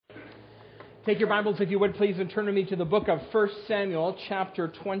Take your Bibles, if you would, please, and turn to me to the book of 1 Samuel, chapter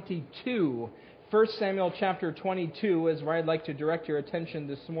 22. 1 Samuel, chapter 22 is where I'd like to direct your attention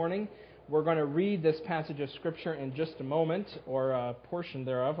this morning. We're going to read this passage of Scripture in just a moment, or a portion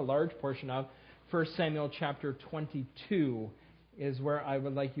thereof, a large portion of 1 Samuel, chapter 22 is where I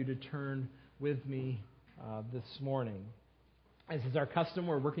would like you to turn with me this morning. As is our custom,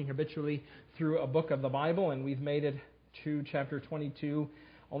 we're working habitually through a book of the Bible, and we've made it to chapter 22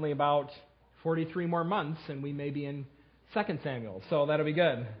 only about 43 more months, and we may be in 2 Samuel, so that'll be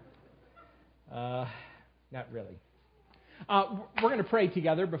good. Not really. We're going to pray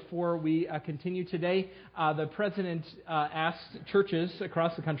together before we continue today. The President asked churches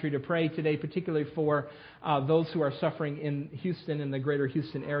across the country to pray today, particularly for those who are suffering in Houston, in the greater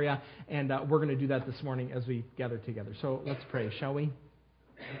Houston area, and we're going to do that this morning as we gather together. So let's pray, shall we?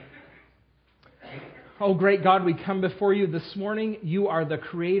 Oh, great God, we come before you this morning. You are the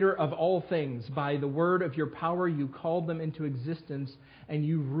creator of all things. By the word of your power, you called them into existence, and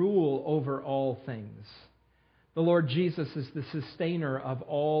you rule over all things. The Lord Jesus is the sustainer of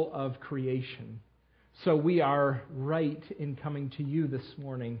all of creation. So we are right in coming to you this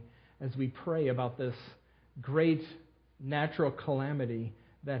morning as we pray about this great natural calamity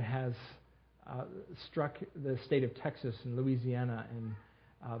that has struck the state of Texas and Louisiana and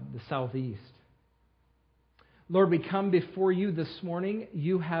the southeast. Lord, we come before you this morning.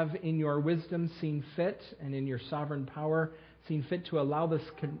 You have, in your wisdom, seen fit, and in your sovereign power, seen fit to allow this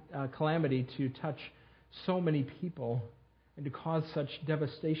calamity to touch so many people and to cause such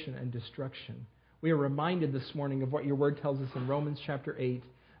devastation and destruction. We are reminded this morning of what your word tells us in Romans chapter 8,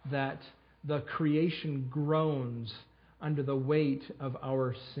 that the creation groans under the weight of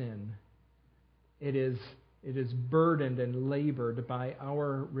our sin. It is burdened and labored by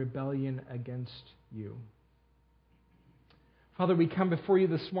our rebellion against you. Father, we come before you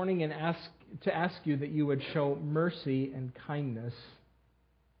this morning and ask you that you would show mercy and kindness.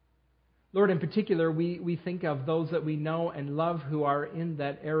 Lord, in particular, we think of those that we know and love who are in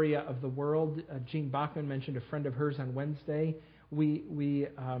that area of the world. Jean Bachman mentioned a friend of hers on Wednesday. We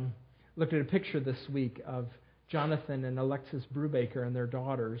looked at a picture this week of Jonathan and Alexis Brubaker and their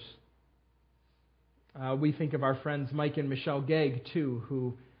daughters. We think of our friends Mike and Michelle Gegg, too,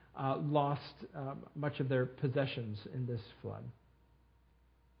 who lost much of their possessions in this flood.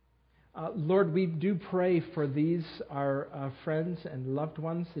 Lord, we do pray for these, our friends and loved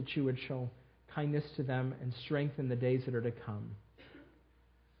ones, that you would show kindness to them and strength in the days that are to come.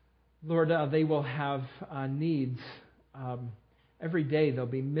 Lord, they will have needs. Every day they'll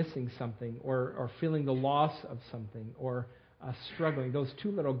be missing something or feeling the loss of something or struggling. Those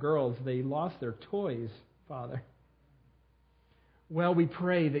two little girls, they lost their toys, Father. Well, we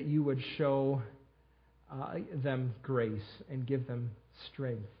pray that you would show them grace and give them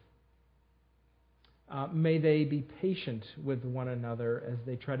strength. May they be patient with one another as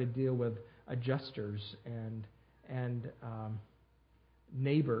they try to deal with adjusters and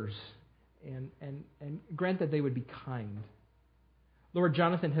neighbors, and grant that they would be kind. Lord,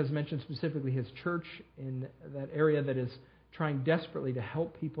 Jonathan has mentioned specifically his church in that area that is trying desperately to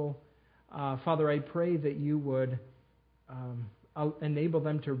help people. Father, I pray that you would enable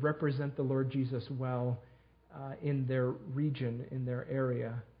them to represent the Lord Jesus well in their region, in their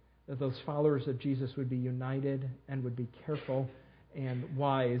area, that those followers of Jesus would be united and would be careful and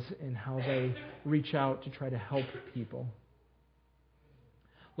wise in how they reach out to try to help people.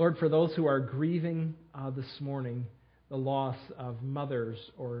 Lord, for those who are grieving this morning the loss of mothers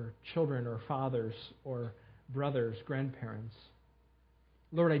or children or fathers or brothers, grandparents,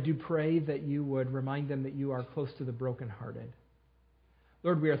 Lord, I do pray that you would remind them that you are close to the brokenhearted.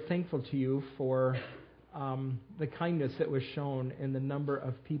 Lord, we are thankful to you for the kindness that was shown in the number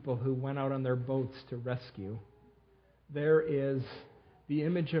of people who went out on their boats to rescue. There is the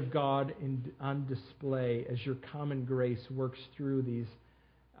image of God on display as your common grace works through these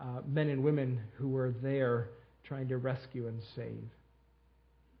men and women who were there trying to rescue and save.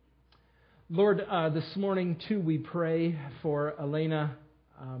 Lord, this morning, too, we pray for Elena.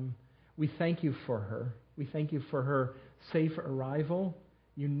 We thank you for her. We thank you for her safe arrival.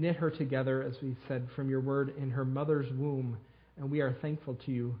 You knit her together, as we said, from your word in her mother's womb, and we are thankful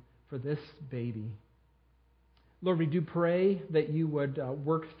to you for this baby. Lord, we do pray that you would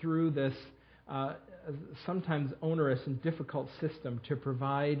work through this sometimes onerous and difficult system to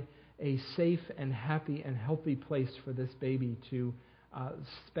provide a safe and happy and healthy place for this baby to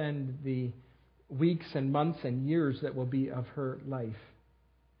spend the weeks and months and years that will be of her life.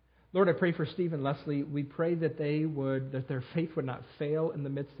 Lord, I pray for Steve and Leslie. We pray that their faith would not fail in the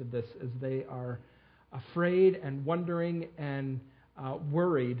midst of this as they are afraid and wondering and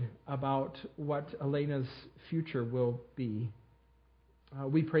worried about what Elena's future will be.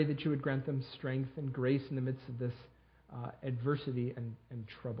 We pray that you would grant them strength and grace in the midst of this adversity and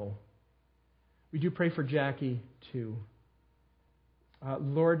trouble. We do pray for Jackie, too.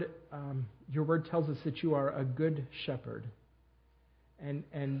 Lord, your word tells us that you are a good shepherd.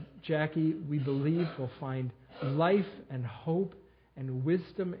 And Jackie, we believe, will find life and hope and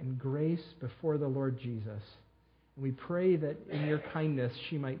wisdom and grace before the Lord Jesus. And we pray that in your kindness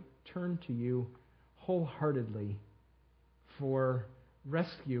she might turn to you wholeheartedly for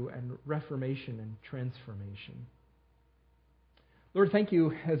rescue and reformation and transformation. Lord, thank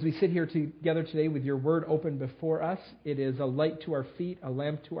you as we sit here together today with your word open before us. It is a light to our feet, a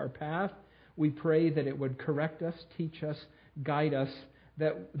lamp to our path. We pray that it would correct us, teach us, guide us,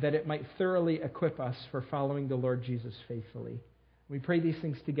 that it might thoroughly equip us for following the Lord Jesus faithfully. We pray these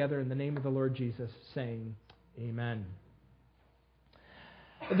things together in the name of the Lord Jesus, saying, Amen.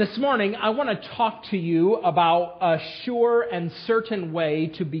 This morning, I want to talk to you about a sure and certain way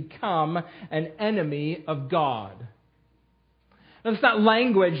to become an enemy of God. Now, it's not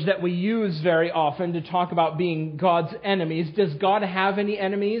language that we use very often to talk about being God's enemies. Does God have any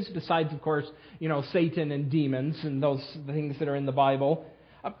enemies? Besides, of course, Satan and demons and those things that are in the Bible.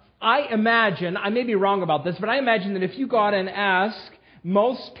 I imagine, I may be wrong about this, but I imagine that if you go out and ask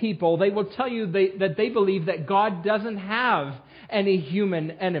most people, they will tell you that they believe that God doesn't have any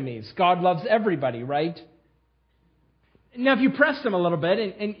human enemies. God loves everybody, right? Now, if you press them a little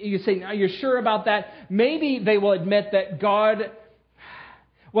bit and you say, are you sure about that? Maybe they will admit that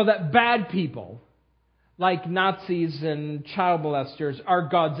that bad people, like Nazis and child molesters, are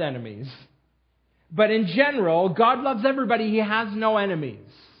God's enemies. But in general, God loves everybody. He has no enemies.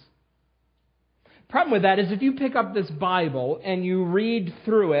 Problem with that is if you pick up this Bible and you read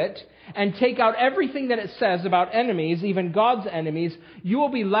through it and take out everything that it says about enemies, even God's enemies, you will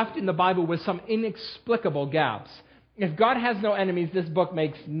be left in the Bible with some inexplicable gaps. If God has no enemies, this book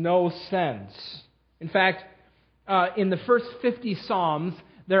makes no sense. In fact, in the first 50 Psalms,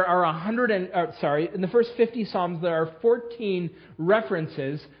 there are 14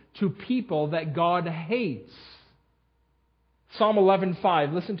 references to people that God hates. Psalm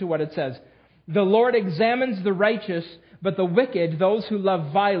 11:5, listen to what it says. The Lord examines the righteous, but the wicked, those who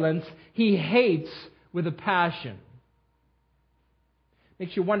love violence, he hates with a passion.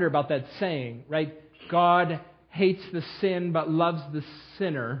 Makes you wonder about that saying, right? God hates the sin, but loves the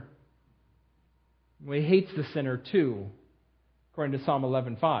sinner. Well, he hates the sinner too, according to Psalm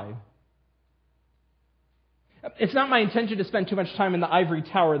 11:5. It's not my intention to spend too much time in the ivory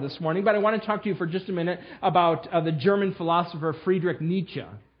tower this morning, but I want to talk to you for just a minute about the German philosopher Friedrich Nietzsche.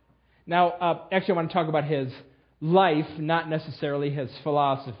 Now, actually, I want to talk about his life, not necessarily his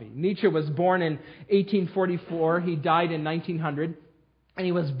philosophy. Nietzsche was born in 1844. He died in 1900. And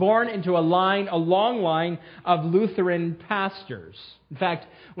he was born into a long line of Lutheran pastors. In fact,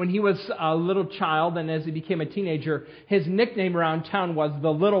 when he was a little child and as he became a teenager, his nickname around town was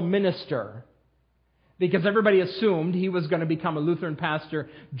the Little Minister, because everybody assumed he was going to become a Lutheran pastor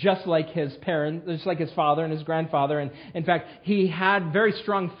just like his parents, just like his father and his grandfather. And in fact, he had very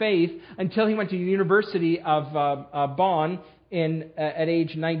strong faith until he went to the University of Bonn at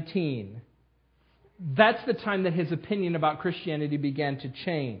age 19. That's the time that his opinion about Christianity began to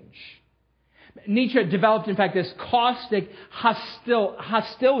change. Nietzsche developed, in fact, this caustic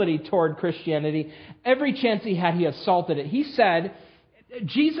hostility toward Christianity. Every chance he had, he assaulted it. He said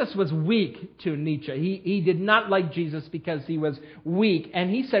Jesus was weak to Nietzsche. He did not like Jesus because he was weak. And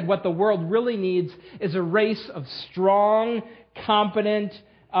he said what the world really needs is a race of strong, competent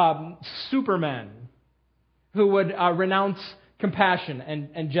supermen who would renounce compassion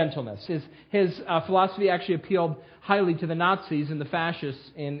and gentleness. His philosophy actually appealed highly to the Nazis and the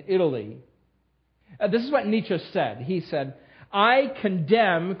fascists in Italy. This is what Nietzsche said. He said, I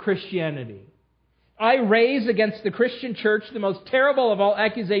condemn Christianity. I raise against the Christian church the most terrible of all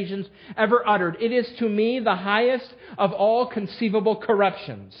accusations ever uttered. It is to me the highest of all conceivable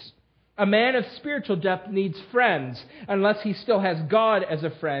corruptions. A man of spiritual depth needs friends unless he still has God as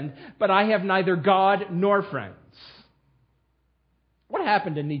a friend, but I have neither God nor friends. What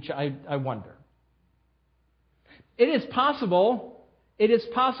happened to Nietzsche, I wonder? It is possible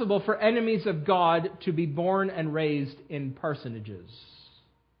for enemies of God to be born and raised in parsonages.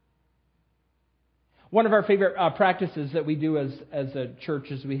 One of our favorite practices that we do as a church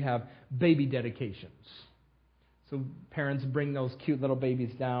is we have baby dedications. So parents bring those cute little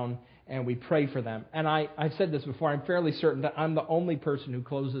babies down and we pray for them. And I've said this before, I'm fairly certain that I'm the only person who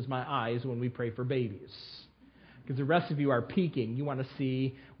closes my eyes when we pray for babies. Because the rest of you are peeking. You want to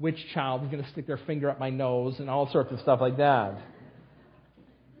see which child is going to stick their finger up my nose and all sorts of stuff like that.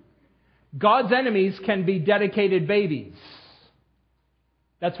 God's enemies can be dedicated babies.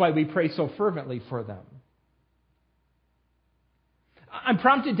 That's why we pray so fervently for them. I'm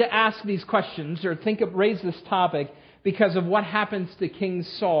prompted to ask these questions or raise this topic because of what happens to King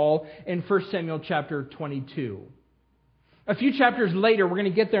Saul in 1 Samuel chapter 22. A few chapters later, we're going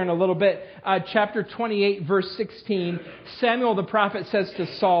to get there in a little bit, chapter 28, verse 16, Samuel the prophet says to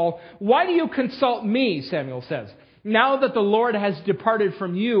Saul, "Why do you consult me?" Samuel says. "Now that the Lord has departed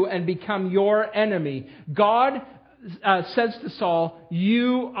from you and become your enemy." God says to Saul,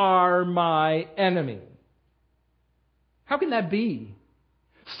 "You are my enemy." How can that be?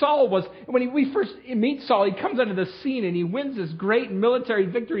 Saul was, when we first meet Saul, he comes onto the scene and he wins this great military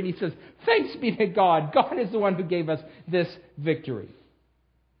victory and he says, "Thanks be to God. God is the one who gave us this victory."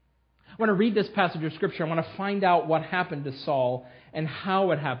 I want to read this passage of Scripture. I want to find out what happened to Saul and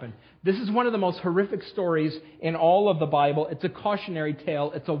how it happened. This is one of the most horrific stories in all of the Bible. It's a cautionary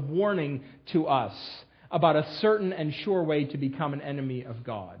tale. It's a warning to us about a certain and sure way to become an enemy of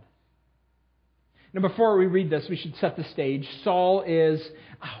God. Now, before we read this, we should set the stage. Saul is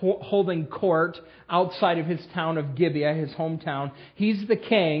holding court outside of his town of Gibeah, his hometown. He's the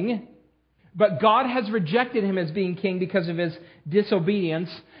king, but God has rejected him as being king because of his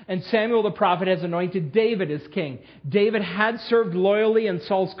disobedience, and Samuel the prophet has anointed David as king. David had served loyally in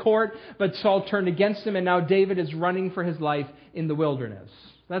Saul's court, but Saul turned against him, and now David is running for his life in the wilderness.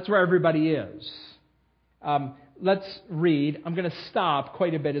 That's where everybody is. Let's read. I'm going to stop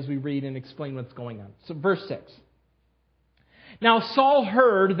quite a bit as we read and explain what's going on. So verse 6. "Now Saul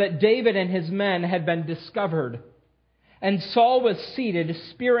heard that David and his men had been discovered. And Saul was seated,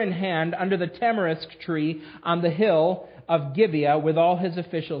 spear in hand, under the tamarisk tree on the hill of Gibeah with all his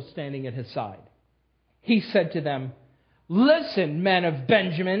officials standing at his side. He said to them, 'Listen, men of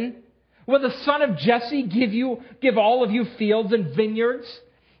Benjamin, will the son of Jesse give all of you fields and vineyards?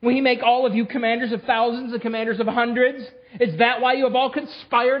 Will he make all of you commanders of thousands and commanders of hundreds? Is that why you have all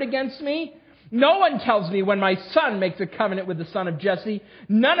conspired against me? No one tells me when my son makes a covenant with the son of Jesse.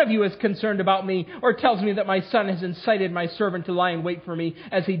 None of you is concerned about me or tells me that my son has incited my servant to lie in wait for me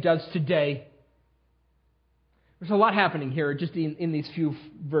as he does today.'" There's a lot happening here just in these few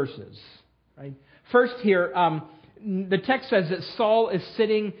verses. Right? First here, the text says that Saul is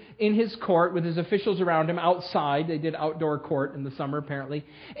sitting in his court with his officials around him outside. They did outdoor court in the summer, apparently.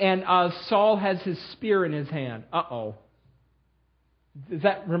 And Saul has his spear in his hand. Uh-oh. Does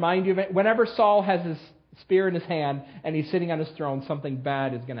that remind you of it? Whenever Saul has his spear in his hand and he's sitting on his throne, something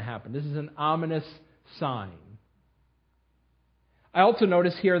bad is going to happen. This is an ominous sign. I also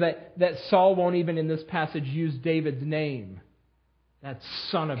notice here that Saul won't even in this passage use David's name. That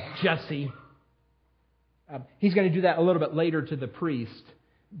son of Jesse. He's going to do that a little bit later to the priest,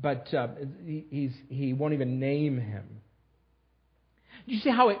 but he won't even name him. Do you see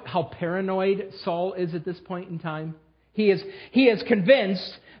how paranoid Saul is at this point in time? He is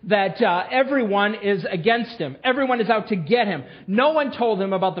convinced that everyone is against him. Everyone is out to get him. No one told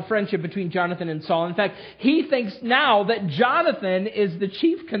him about the friendship between Jonathan and Saul. In fact, he thinks now that Jonathan is the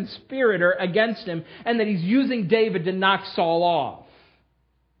chief conspirator against him and that he's using David to knock Saul off.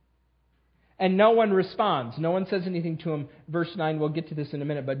 And no one responds. No one says anything to him. Verse 9, we'll get to this in a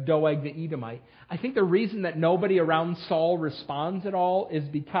minute, but Doeg the Edomite. I think the reason that nobody around Saul responds at all is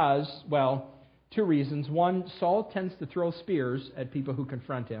because, well, two reasons. One, Saul tends to throw spears at people who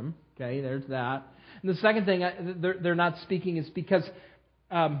confront him. Okay, there's that. And the second thing they're not speaking is because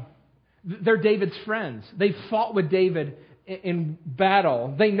they're David's friends. They fought with David in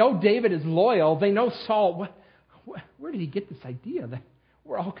battle. They know David is loyal. They know Saul. Where did he get this idea that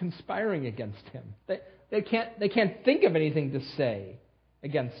we're all conspiring against him? They can't think of anything to say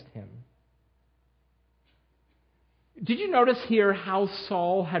against him. Did you notice here how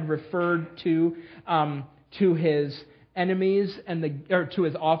Saul had referred to his enemies or to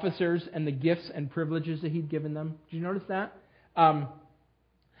his officers and the gifts and privileges that he'd given them? Did you notice that?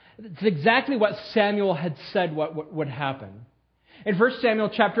 It's exactly what Samuel had said what would happen. In 1 Samuel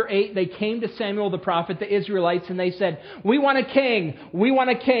chapter 8, they came to Samuel the prophet, the Israelites, and they said, "We want a king. We want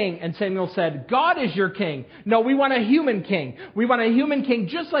a king." And Samuel said, "God is your king. No, we want a human king. We want a human king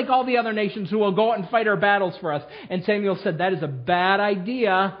just like all the other nations who will go out and fight our battles for us." And Samuel said, "That is a bad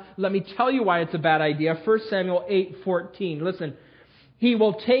idea. Let me tell you why it's a bad idea." 1 Samuel 8:14. Listen. "He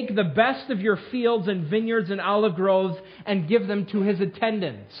will take the best of your fields and vineyards and olive groves and give them to his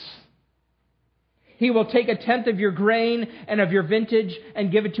attendants. He will take a tenth of your grain and of your vintage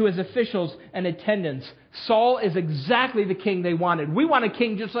and give it to his officials and attendants." Saul is exactly the king they wanted. We want a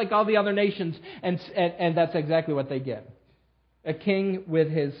king just like all the other nations, and that's exactly what they get. A king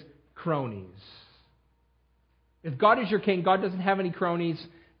with his cronies. If God is your king, God doesn't have any cronies.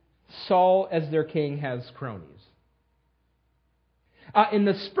 Saul as their king has cronies. In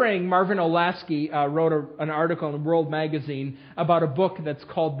the spring, Marvin Olasky wrote an article in World Magazine about a book that's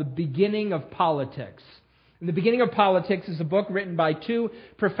called The Beginning of Politics. And The Beginning of Politics is a book written by two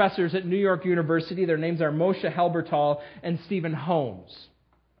professors at New York University. Their names are Moshe Helbertal and Stephen Holmes.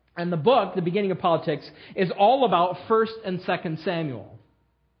 And the book, The Beginning of Politics, is all about 1st and 2nd Samuel.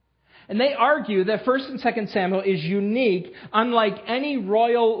 And they argue that 1st and 2nd Samuel is unique, unlike any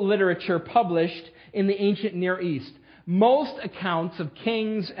royal literature published in the ancient Near East. Most accounts of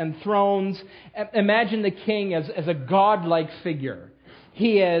kings and thrones imagine the king as a godlike figure.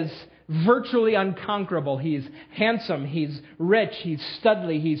 He is virtually unconquerable. He's handsome, he's rich, he's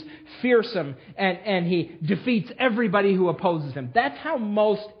studly, he's fearsome, and he defeats everybody who opposes him. That's how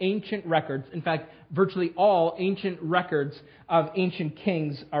most ancient records, in fact, virtually all ancient records of ancient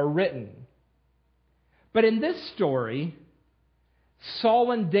kings are written. But in this story,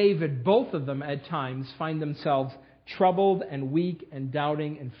 Saul and David, both of them at times, find themselves troubled and weak and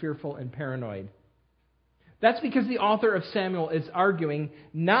doubting and fearful and paranoid. That's because the author of Samuel is arguing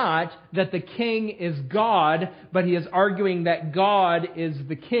not that the king is God, but he is arguing that God is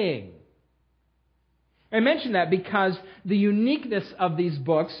the king. I mention that because the uniqueness of these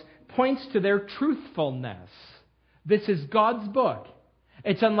books points to their truthfulness. This is God's book.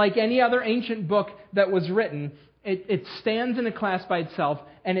 It's unlike any other ancient book that was written. It stands in a class by itself,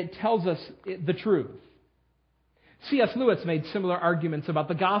 and it tells us the truth. C.S. Lewis made similar arguments about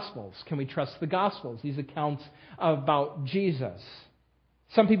the Gospels. Can we trust the Gospels? These accounts about Jesus.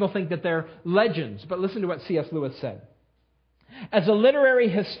 Some people think that they're legends, but listen to what C.S. Lewis said. As a literary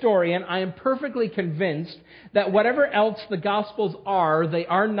historian, I am perfectly convinced that whatever else the Gospels are, they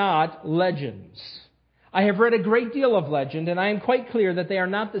are not legends. I have read a great deal of legend, and I am quite clear that they are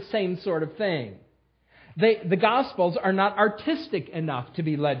not the same sort of thing. The Gospels are not artistic enough to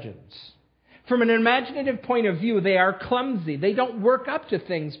be legends. From an imaginative point of view, they are clumsy. They don't work up to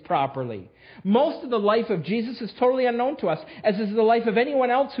things properly. Most of the life of Jesus is totally unknown to us, as is the life of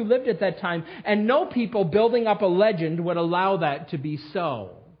anyone else who lived at that time. And no people building up a legend would allow that to be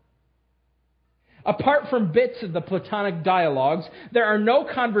so. Apart from bits of the Platonic dialogues, there are no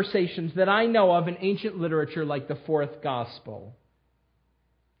conversations that I know of in ancient literature like the fourth gospel.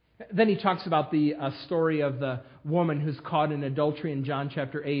 Then he talks about the story of the woman who's caught in adultery in John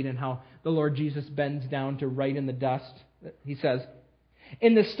chapter 8 and how the Lord Jesus bends down to write in the dust. He says,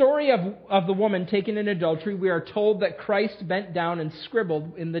 in the story of the woman taken in adultery, we are told that Christ bent down and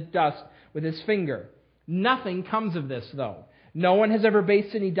scribbled in the dust with his finger. Nothing comes of this, though. No one has ever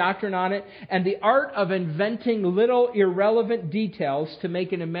based any doctrine on it, and the art of inventing little irrelevant details to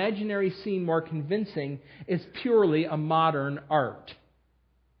make an imaginary scene more convincing is purely a modern art.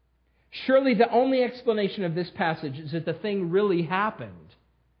 Surely the only explanation of this passage is that the thing really happened.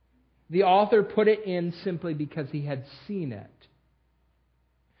 The author put it in simply because he had seen it.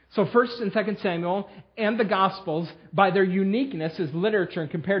 So 1st and 2nd Samuel and the Gospels, by their uniqueness as literature and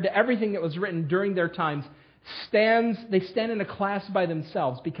compared to everything that was written during their times, they stand in a class by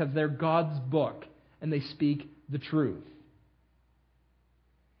themselves because they're God's book and they speak the truth.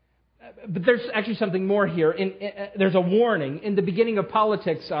 But there's actually something more here. There's a warning. In The Beginning of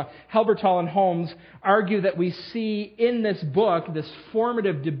Politics, Helbertal and Holmes argue that we see in this book this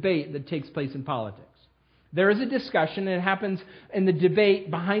formative debate that takes place in politics. There is a discussion, and it happens in the debate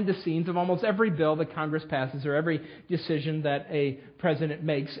behind the scenes of almost every bill that Congress passes or every decision that a president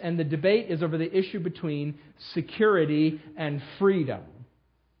makes. And the debate is over the issue between security and freedom.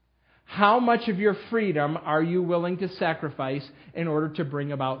 How much of your freedom are you willing to sacrifice in order to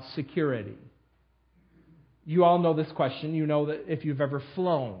bring about security? You all know this question. You know that if you've ever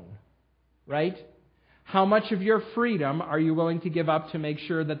flown, right? How much of your freedom are you willing to give up to make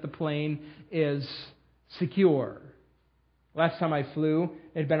sure that the plane is secure? Last time I flew,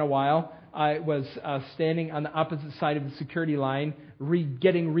 it had been a while, I was standing on the opposite side of the security line,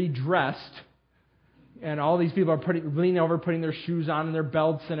 getting redressed. And all these people are leaning over, putting their shoes on and their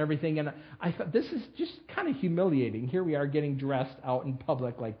belts and everything. And I thought, this is just kind of humiliating. Here we are getting dressed out in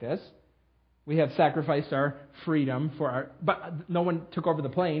public like this. We have sacrificed our freedom but no one took over the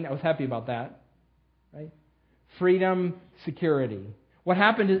plane. I was happy about that. Right? Freedom, security. What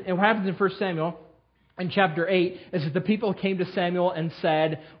happens in 1 Samuel in chapter 8 is that the people came to Samuel and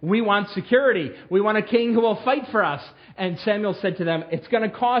said, we want security. We want a king who will fight for us. And Samuel said to them, it's going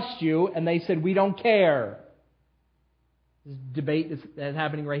to cost you. And they said, we don't care. This debate is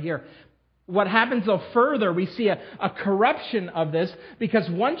happening right here. What happens though further, we see a corruption of this, because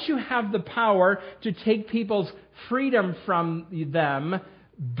once you have the power to take people's freedom from them,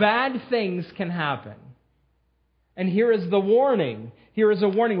 bad things can happen. And here is the warning. Here is a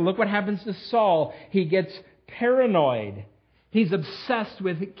warning. Look what happens to Saul. He gets paranoid. He's obsessed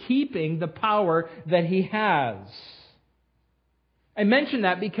with keeping the power that he has. I mention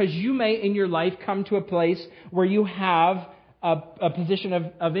that because you may in your life come to a place where you have a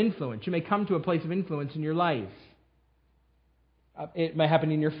position of influence. You may come to a place of influence in your life. It might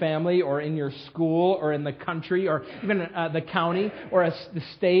happen in your family or in your school or in the country or even the county or the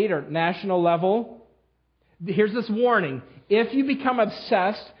state or national level. Here's this warning. If you become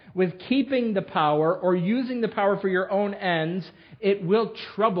obsessed with keeping the power or using the power for your own ends, it will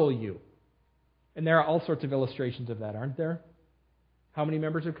trouble you. And there are all sorts of illustrations of that, aren't there? How many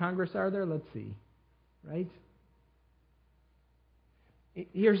members of Congress are there? Let's see. Right?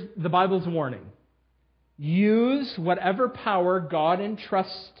 Here's the Bible's warning. Use whatever power God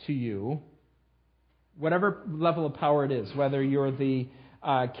entrusts to you, whatever level of power it is, whether you're the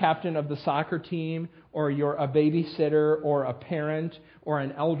captain of the soccer team, or you're a babysitter, or a parent, or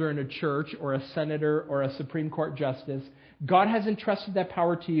an elder in a church, or a senator, or a Supreme Court justice. God has entrusted that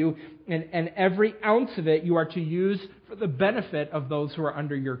power to you, and every ounce of it you are to use for the benefit of those who are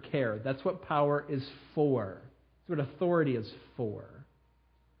under your care. That's what power is for. That's what authority is for.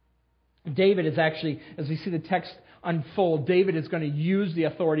 David is actually, as we see the text unfold, David is going to use the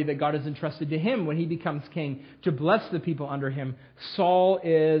authority that God has entrusted to him when he becomes king to bless the people under him. Saul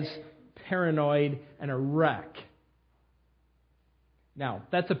is paranoid and a wreck. Now,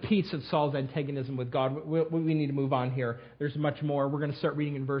 that's a piece of Saul's antagonism with God. We need to move on here. There's much more. We're going to start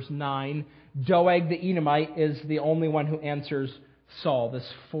reading in verse 9. Doeg the Edomite is the only one who answers Saul, this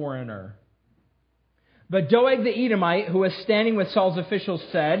foreigner. But Doeg the Edomite, who was standing with Saul's officials,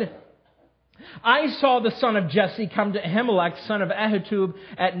 said, I saw the son of Jesse come to Ahimelech, son of Ahitub,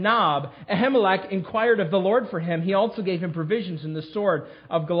 at Nob. Ahimelech inquired of the Lord for him. He also gave him provisions and the sword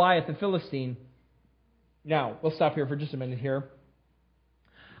of Goliath the Philistine. Now, we'll stop here for just a minute here.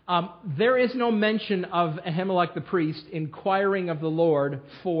 There is no mention of Ahimelech the priest inquiring of the Lord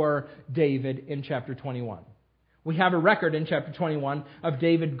for David in chapter 21. We have a record in chapter 21 of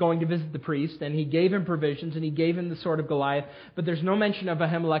David going to visit the priest, and he gave him provisions, and he gave him the sword of Goliath, but there's no mention of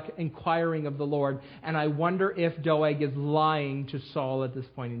Ahimelech inquiring of the Lord, and I wonder if Doeg is lying to Saul at this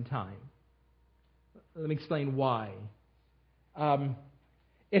point in time. Let me explain why.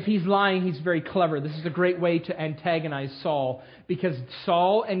 If he's lying, he's very clever. This is a great way to antagonize Saul, because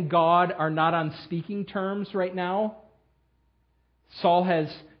Saul and God are not on speaking terms right now. Saul has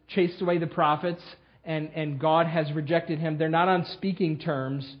chased away the prophets, and God has rejected him. They're not on speaking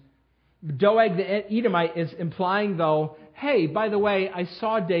terms. Doeg the Edomite is implying, though, hey, by the way, I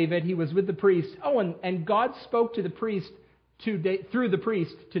saw David. He was with the priest. Oh, and God spoke to the priest through the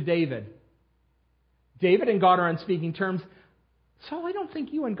priest to David. David and God are on speaking terms. Saul, I don't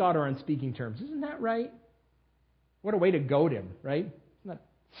think you and God are on speaking terms. Isn't that right? What a way to goad him, right? Isn't that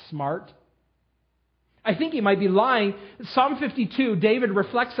smart? I think he might be lying. Psalm 52, David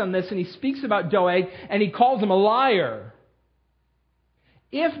reflects on this and he speaks about Doeg and he calls him a liar.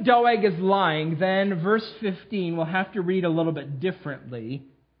 If Doeg is lying, then verse 15 we'll have to read a little bit differently.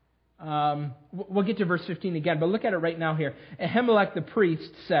 We'll get to verse 15 again, but look at it right now here. Ahimelech the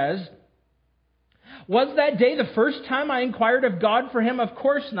priest says, was that day the first time I inquired of God for him? Of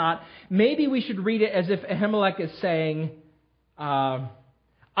course not. Maybe we should read it as if Ahimelech is saying,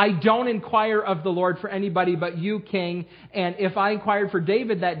 I don't inquire of the Lord for anybody but you, king. And if I inquired for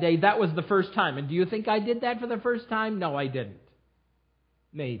David that day, that was the first time. And do you think I did that for the first time? No, I didn't.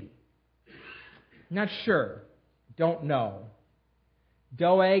 Maybe. Not sure. Don't know.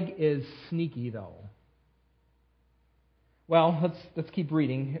 Doeg is sneaky, though. Well, let's keep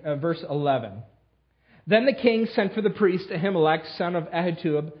reading. Verse 11. Then the king sent for the priest Ahimelech, son of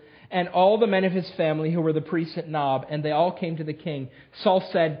Ahitub, and all the men of his family who were the priests at Nob, and they all came to the king. Saul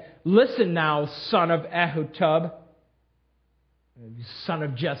said, listen now, son of Ahitub, son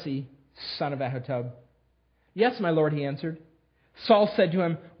of Jesse, son of Ahitub. Yes, my lord, he answered. Saul said to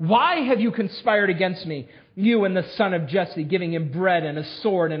him, why have you conspired against me, you and the son of Jesse, giving him bread and a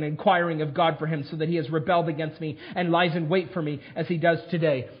sword and inquiring of God for him, so that he has rebelled against me and lies in wait for me, as he does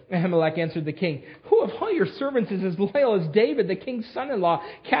today? Ahimelech answered the king, who of all your servants is as loyal as David, the king's son-in-law,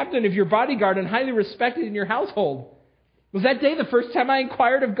 captain of your bodyguard and highly respected in your household? Was that day the first time I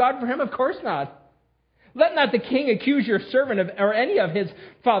inquired of God for him? Of course not. Let not the king accuse your servant or any of his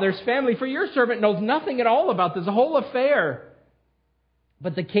father's family, for your servant knows nothing at all about this whole affair.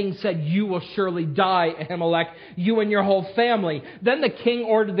 But the king said, you will surely die, Ahimelech, you and your whole family. Then the king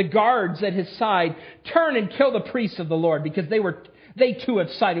ordered the guards at his side, turn and kill the priests of the Lord, because they too have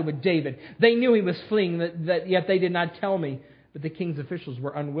sided with David. They knew he was fleeing, yet they did not tell me. But the king's officials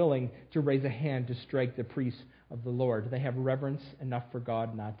were unwilling to raise a hand to strike the priests of the Lord. They have reverence enough for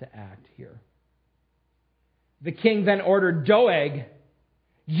God not to act here. The king then ordered Doeg,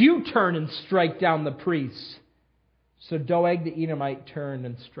 "You turn and strike down the priests." So Doeg the Edomite turned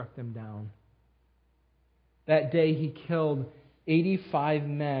and struck them down. That day he killed 85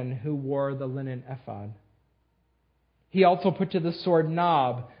 men who wore the linen ephod. He also put to the sword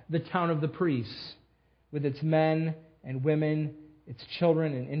Nob, the town of the priests, with its men and women, its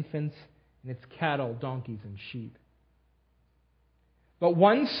children and infants, and its cattle, donkeys, and sheep. But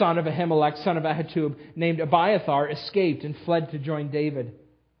one son of Ahimelech, son of Ahitub, named Abiathar, escaped and fled to join David.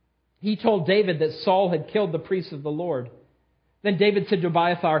 He told David that Saul had killed the priests of the Lord. Then David said to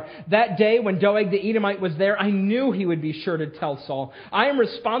Abiathar, "That day when Doeg the Edomite was there, I knew he would be sure to tell Saul. I am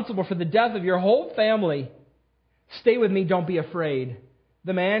responsible for the death of your whole family. Stay with me, don't be afraid.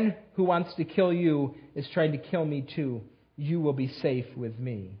 The man who wants to kill you is trying to kill me too. You will be safe with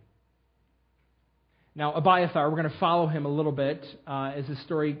me." Now, Abiathar, we're going to follow him a little bit as the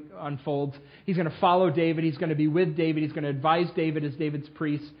story unfolds. He's going to follow David. He's going to be with David. He's going to advise David as David's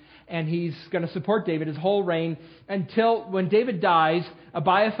priest. And he's going to support David his whole reign until when David dies,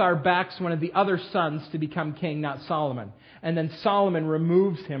 Abiathar backs one of the other sons to become king, not Solomon. And then Solomon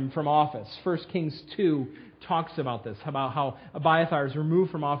removes him from office. 1 Kings 2 talks about this, about how Abiathar is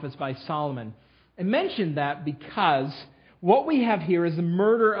removed from office by Solomon. I mentioned that because what we have here is the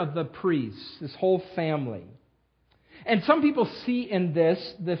murder of the priests, this whole family. And some people see in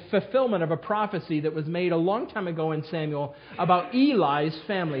this the fulfillment of a prophecy that was made a long time ago in Samuel about Eli's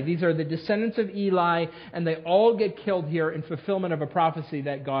family. These are the descendants of Eli, and they all get killed here in fulfillment of a prophecy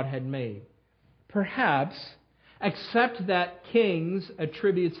that God had made. Perhaps, except that Kings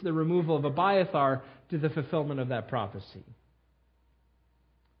attributes the removal of Abiathar to the fulfillment of that prophecy.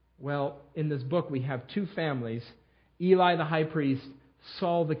 Well, in this book we have two families, Eli the high priest,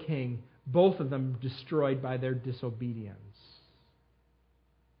 Saul the king, both of them destroyed by their disobedience.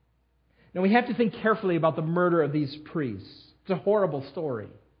 Now we have to think carefully about the murder of these priests. It's a horrible story.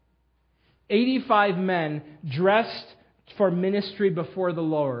 85 men dressed for ministry before the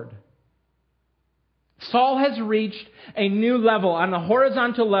Lord. Saul has reached a new level. On the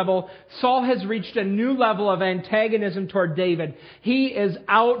horizontal level, Saul has reached a new level of antagonism toward David. He is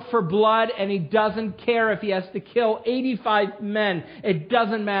out for blood and he doesn't care if he has to kill 85 men. It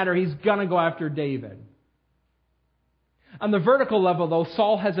doesn't matter. He's going to go after David. On the vertical level, though,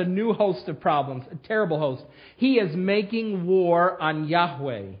 Saul has a new host of problems, a terrible host. He is making war on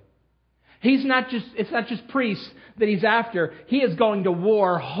Yahweh. It's not just priests that he's after. He is going to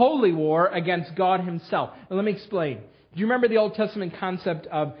war, holy war, against God himself. Now, let me explain. Do you remember the Old Testament concept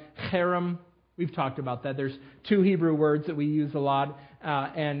of cherem? We've talked about that. There's two Hebrew words that we use a lot,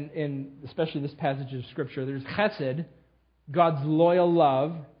 and in especially this passage of Scripture. There's chesed, God's loyal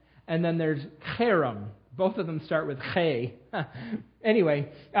love, and then there's cherem. Both of them start with che. Anyway,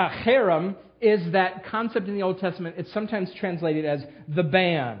 cherem is that concept in the Old Testament. It's sometimes translated as the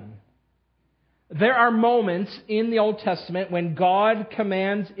ban. There are moments in the Old Testament when God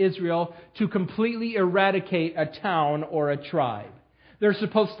commands Israel to completely eradicate a town or a tribe. They're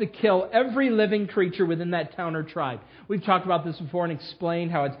supposed to kill every living creature within that town or tribe. We've talked about this before and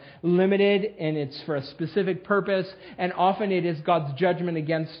explained how it's limited and it's for a specific purpose, and often it is God's judgment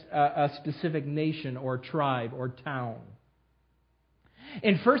against a specific nation or tribe or town.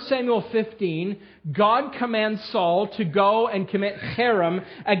 In 1 Samuel 15, God commands Saul to go and commit cherem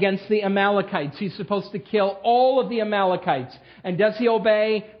against the Amalekites. He's supposed to kill all of the Amalekites. And does he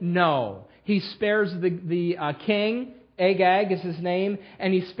obey? No. He spares the king, Agag is his name,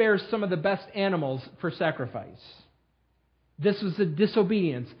 and he spares some of the best animals for sacrifice. This was a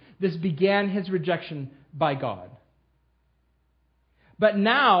disobedience. This began his rejection by God. But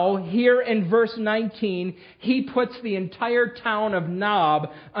now, here in verse 19, he puts the entire town of Nob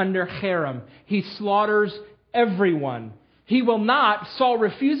under cherem. He slaughters everyone. He will not, Saul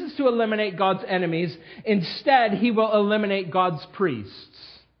refuses to eliminate God's enemies. Instead, he will eliminate God's priests.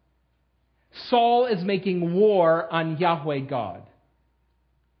 Saul is making war on Yahweh God.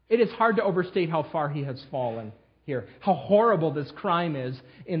 It is hard to overstate how far he has fallen here, how horrible this crime is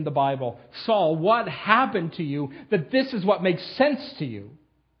in the Bible. Saul, what happened to you that this is what makes sense to you?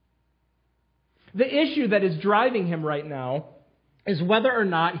 The issue that is driving him right now is whether or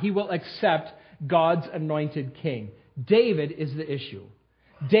not he will accept God's anointed king. David is the issue.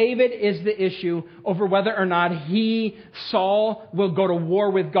 David is the issue over whether or not he, Saul, will go to war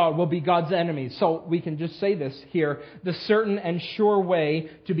with God, will be God's enemy. So we can just say this here. The certain and sure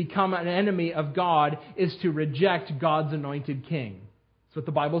way to become an enemy of God is to reject God's anointed king. That's what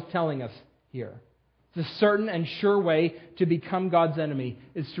the Bible's telling us here. The certain and sure way to become God's enemy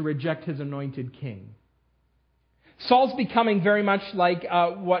is to reject his anointed king. Saul's becoming very much like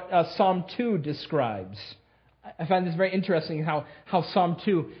what Psalm 2 describes. I find this very interesting how Psalm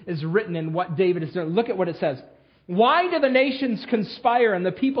 2 is written and what David is doing. Look at what it says. Why do the nations conspire and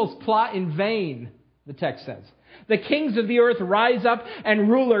the peoples plot in vain? The text says. The kings of the earth rise up and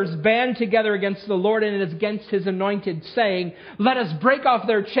rulers band together against the Lord and against His anointed, saying, let us break off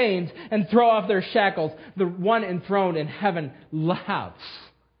their chains and throw off their shackles. The one enthroned in heaven laughs.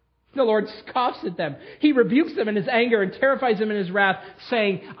 The Lord scoffs at them. He rebukes them in His anger and terrifies them in His wrath,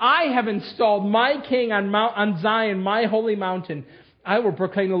 saying, I have installed my king on Zion, my holy mountain. I will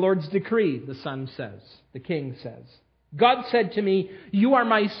proclaim the Lord's decree, the son says. The king says. God said to me, you are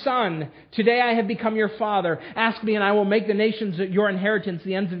my son. Today I have become your father. Ask me and I will make the nations your inheritance,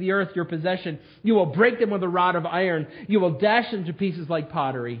 the ends of the earth your possession. You will break them with a rod of iron. You will dash them to pieces like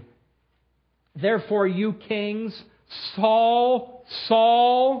pottery. Therefore you kings, Saul,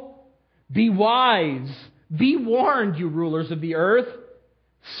 be wise. Be warned, you rulers of the earth.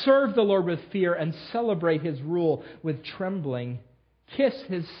 Serve the Lord with fear and celebrate His rule with trembling. Kiss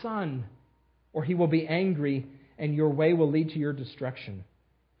His son, or He will be angry and your way will lead to your destruction.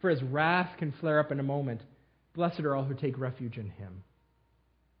 For His wrath can flare up in a moment. Blessed are all who take refuge in Him.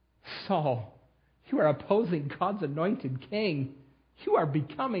 Saul, you are opposing God's anointed king. You are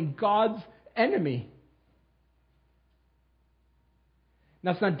becoming God's enemy.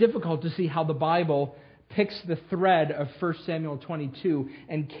 Now, it's not difficult to see how the Bible picks the thread of 1 Samuel 22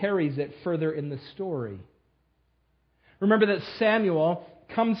 and carries it further in the story. Remember that Samuel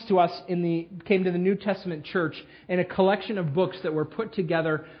came to the New Testament church in a collection of books that were put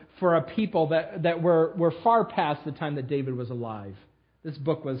together for a people that were far past the time that David was alive. This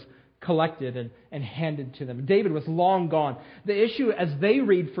book was collected and handed to them. David was long gone. The issue as they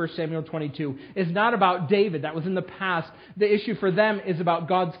read 1 Samuel 22 is not about David. That was in the past. The issue for them is about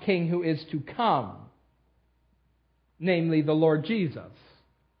God's king who is to come, namely the Lord Jesus.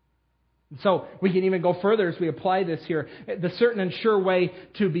 So we can even go further as we apply this here. The certain and sure way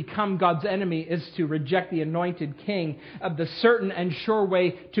to become God's enemy is to reject the anointed king. The certain and sure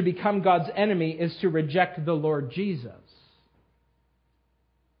way to become God's enemy is to reject the Lord Jesus.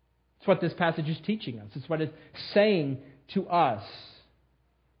 It's what this passage is teaching us. It's what it's saying to us.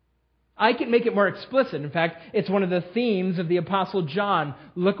 I can make it more explicit. In fact, it's one of the themes of the Apostle John.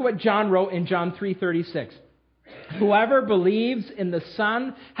 Look what John wrote in John 3:36. Whoever believes in the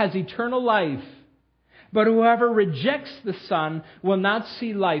Son has eternal life, but whoever rejects the Son will not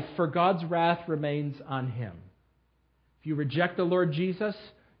see life, for God's wrath remains on him. If you reject the Lord Jesus,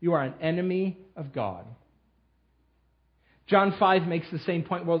 you are an enemy of God. John 5 makes the same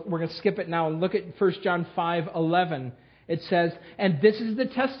point. Well, we're going to skip it now and look at 1 John 5:11. It says, and this is the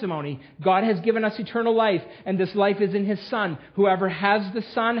testimony. God has given us eternal life, and this life is in His Son. Whoever has the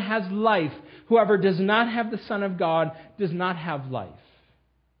Son has life. Whoever does not have the Son of God does not have life.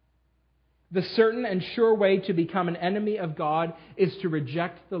 The certain and sure way to become an enemy of God is to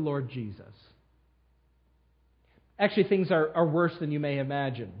reject the Lord Jesus. Actually, things are worse than you may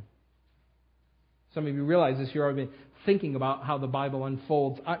imagine. Some of you realize this. You're already thinking about how the Bible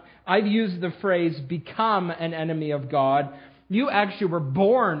unfolds. I've used the phrase, become an enemy of God. You actually were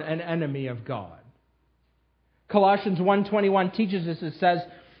born an enemy of God. Colossians 1:21 teaches us, it says,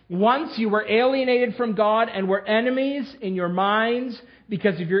 once you were alienated from God and were enemies in your minds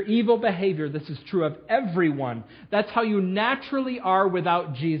because of your evil behavior. This is true of everyone. That's how you naturally are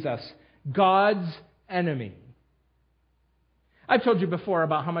without Jesus. God's enemy. I've told you before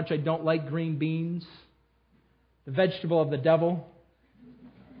about how much I don't like green beans. The vegetable of the devil.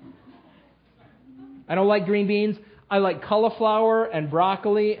 I don't like green beans. I like cauliflower and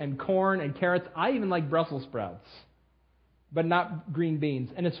broccoli and corn and carrots. I even like Brussels sprouts, but not green beans.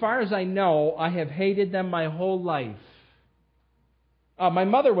 And as far as I know, I have hated them my whole life. My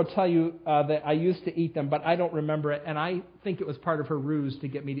mother will tell you that I used to eat them, but I don't remember it. And I think it was part of her ruse to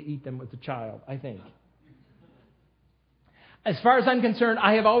get me to eat them as a child, I think. As far as I'm concerned,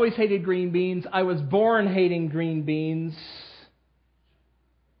 I have always hated green beans. I was born hating green beans.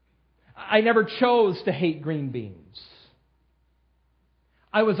 I never chose to hate green beans.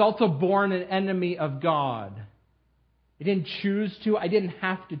 I was also born an enemy of God. I didn't choose to. I didn't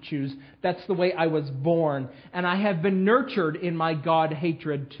have to choose. That's the way I was born. And I have been nurtured in my God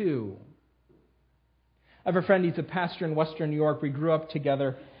hatred too. I have a friend, he's a pastor in Western New York. We grew up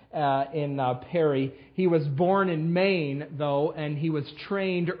together in Perry. He was born in Maine, though, and he was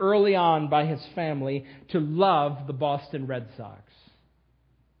trained early on by his family to love the Boston Red Sox.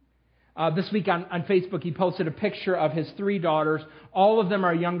 This week on Facebook, he posted a picture of his 3 daughters. All of them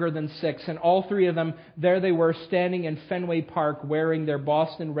are younger than 6, and all 3 of them, there they were standing in Fenway Park wearing their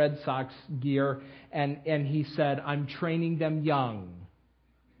Boston Red Sox gear, and he said, "I'm training them young."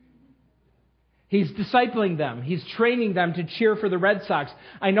 He's discipling them. He's training them to cheer for the Red Sox.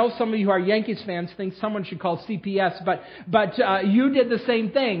 I know some of you who are Yankees fans think someone should call CPS, but you did the same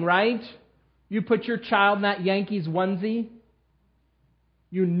thing, right? You put your child in that Yankees onesie.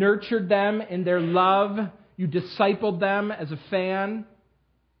 You nurtured them in their love. You discipled them as a fan.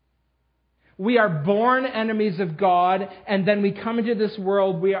 We are born enemies of God, and then we come into this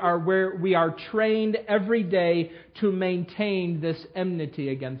world where we are trained every day to maintain this enmity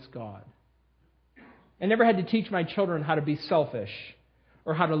against God. I never had to teach my children how to be selfish,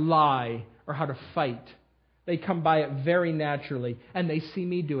 or how to lie, or how to fight. They come by it very naturally, and they see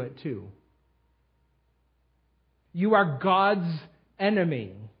me do it too. You are God's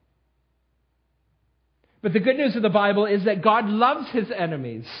enemy. But the good news of the Bible is that God loves His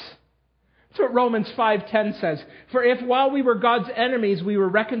enemies. That's what Romans 5:10 says. For if while we were God's enemies, we were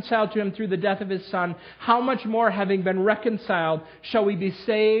reconciled to Him through the death of His Son, how much more, having been reconciled, shall we be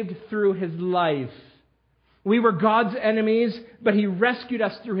saved through His life? We were God's enemies, but He rescued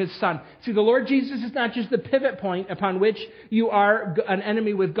us through His Son. See, the Lord Jesus is not just the pivot point upon which you are an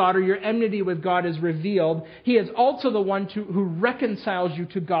enemy with God or your enmity with God is revealed. He is also the one who reconciles you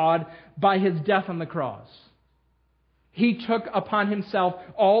to God by His death on the cross. He took upon Himself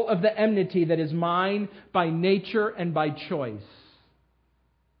all of the enmity that is mine by nature and by choice.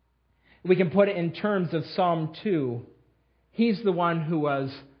 We can put it in terms of Psalm 2. He's the one who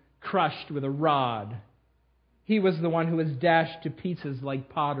was crushed with a rod. He was the one who was dashed to pieces like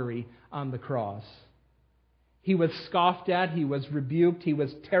pottery on the cross. He was scoffed at. He was rebuked. He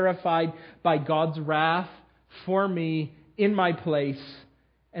was terrified by God's wrath for me in my place.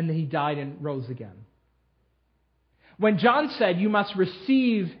 And then He died and rose again. When John said you must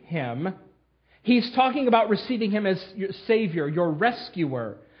receive Him, he's talking about receiving Him as your Savior, your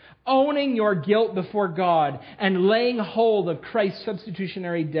rescuer, owning your guilt before God and laying hold of Christ's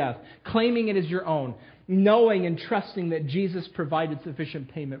substitutionary death, claiming it as your own, knowing and trusting that Jesus provided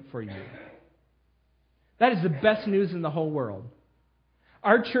sufficient payment for you. That is the best news in the whole world.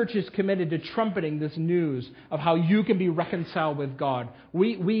 Our church is committed to trumpeting this news of how you can be reconciled with God.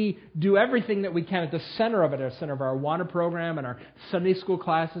 We do everything that we can at the center of it, at the center of our Awana program and our Sunday school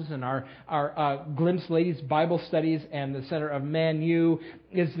classes and our Glimpse Ladies Bible studies and the center of Man U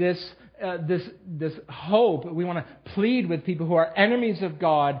is this hope. We want to plead with people who are enemies of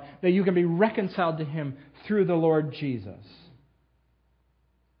God that you can be reconciled to Him through the Lord Jesus.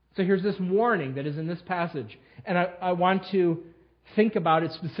 So here's this warning that is in this passage. And I want to think about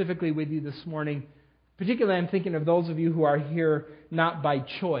it specifically with you this morning. Particularly, I'm thinking of those of you who are here not by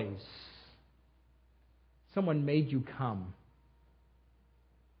choice. Someone made you come.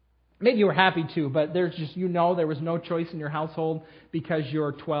 Maybe you were happy to, but there's just, there was no choice in your household because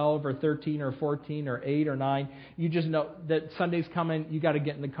you're 12 or 13 or 14 or 8 or 9. You just know that Sunday's coming, you got to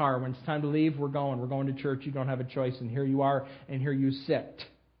get in the car. When it's time to leave, we're going to church. You don't have a choice, and here you are, and here you sit.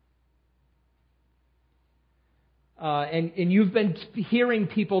 And you've been hearing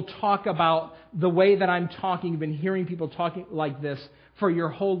people talk about the way that I'm talking. You've been hearing people talking like this for your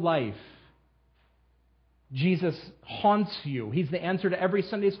whole life. Jesus haunts you. He's the answer to every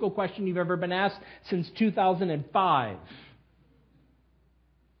Sunday school question you've ever been asked since 2005.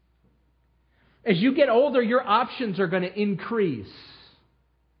 As you get older, your options are going to increase.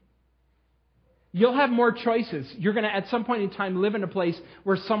 You'll have more choices. You're going to, at some point in time, live in a place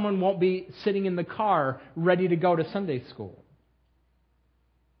where someone won't be sitting in the car ready to go to Sunday school.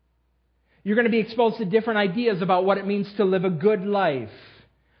 You're going to be exposed to different ideas about what it means to live a good life.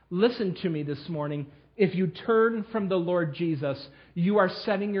 Listen to me this morning. If you turn from the Lord Jesus, you are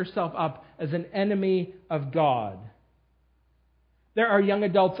setting yourself up as an enemy of God. There are young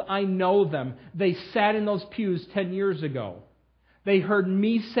adults, I know them. They sat in those pews 10 years ago. They heard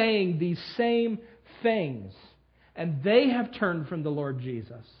me saying these same things, and they have turned from the Lord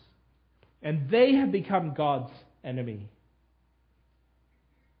Jesus, and they have become God's enemy.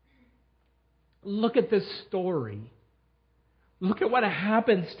 Look at this story. Look at what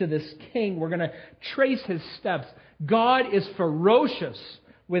happens to this king. We're going to trace his steps. God is ferocious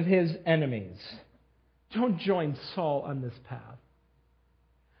with his enemies. Don't join Saul on this path.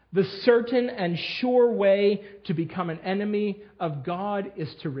 The certain and sure way to become an enemy of God is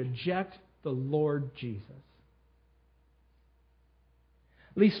to reject the Lord Jesus.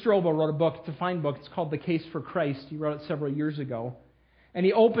 Lee Strobel wrote a book. It's a fine book. It's called The Case for Christ. He wrote it several years ago. And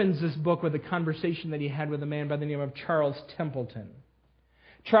he opens this book with a conversation that he had with a man by the name of Charles Templeton.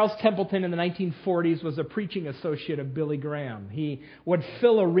 Charles Templeton in the 1940s was a preaching associate of Billy Graham. He would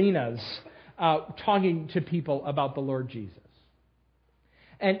fill arenas talking to people about the Lord Jesus.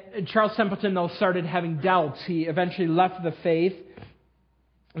 And Charles Templeton, though, started having doubts. He eventually left the faith,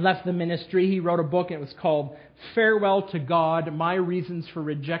 left the ministry. He wrote a book, and it was called Farewell to God, My Reasons for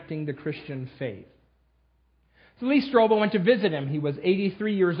Rejecting the Christian Faith. So Lee Strobel went to visit him. He was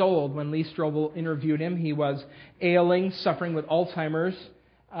 83 years old when Lee Strobel interviewed him. He was ailing, suffering with Alzheimer's.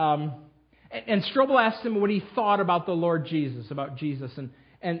 And Strobel asked him what he thought about the Lord Jesus, about Jesus.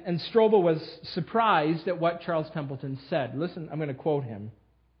 And Strobel was surprised at what Charles Templeton said. Listen, I'm going to quote him.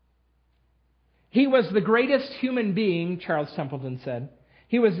 He was the greatest human being, Charles Templeton said.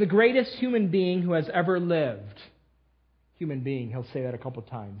 He was the greatest human being who has ever lived. Human being, he'll say that a couple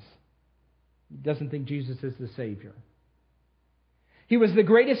times. He doesn't think Jesus is the Savior. He was the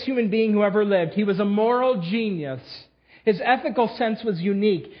greatest human being who ever lived. He was a moral genius. His ethical sense was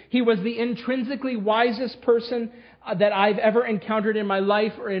unique. He was the intrinsically wisest person that I've ever encountered in my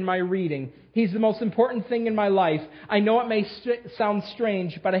life or in my reading. He's the most important thing in my life. I know it may sound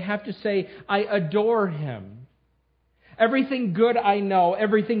strange, but I have to say I adore him. Everything good I know,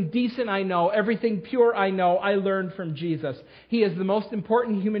 everything decent I know, everything pure I know, I learned from Jesus. He is the most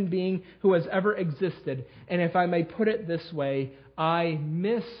important human being who has ever existed. And if I may put it this way, I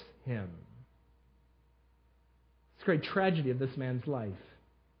miss him. It's a great tragedy of this man's life.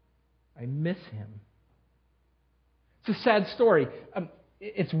 I miss him. It's a sad story.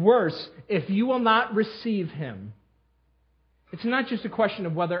 It's worse if you will not receive him. It's not just a question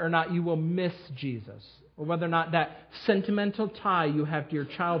of whether or not you will miss Jesus, or whether or not that sentimental tie you have to your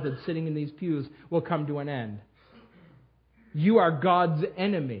childhood sitting in these pews will come to an end. You are God's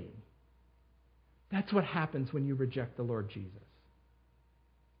enemy. That's what happens when you reject the Lord Jesus.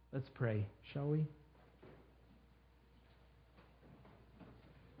 Let's pray, shall we?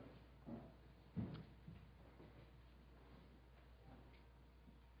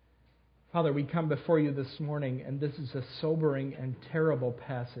 Father, we come before you this morning, and this is a sobering and terrible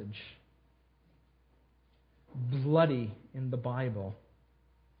passage. Bloody in the Bible.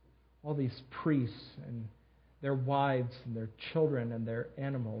 All these priests and their wives and their children and their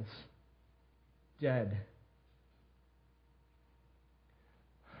animals dead.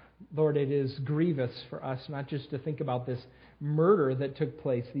 Lord, it is grievous for us not just to think about this murder that took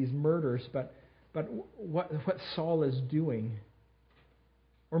place, these murders, but what Saul is doing.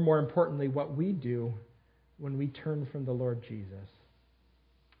 Or more importantly, what we do when we turn from the Lord Jesus.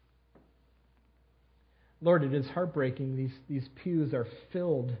 Lord, it is heartbreaking. These pews are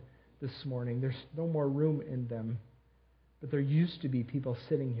filled this morning. There's no more room in them. But there used to be people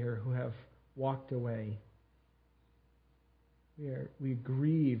sitting here who have walked away. We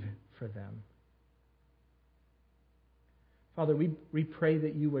grieve for them. Father, we pray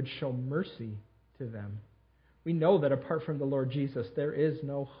that you would show mercy to them. We know that apart from the Lord Jesus, there is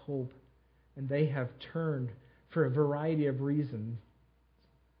no hope, and they have turned for a variety of reasons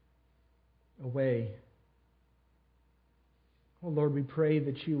away. Oh Lord, we pray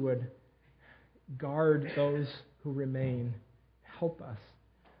that you would guard those who remain. Help us.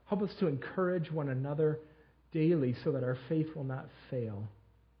 Help us to encourage one another daily so that our faith will not fail.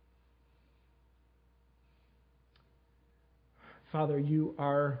 Father, you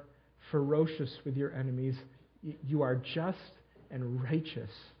are ferocious with your enemies. You are just and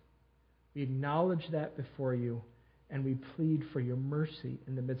righteous. We acknowledge that before you, and we plead for your mercy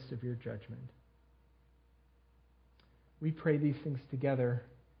in the midst of your judgment. We pray these things together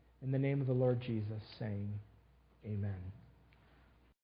in the name of the Lord Jesus, saying, Amen.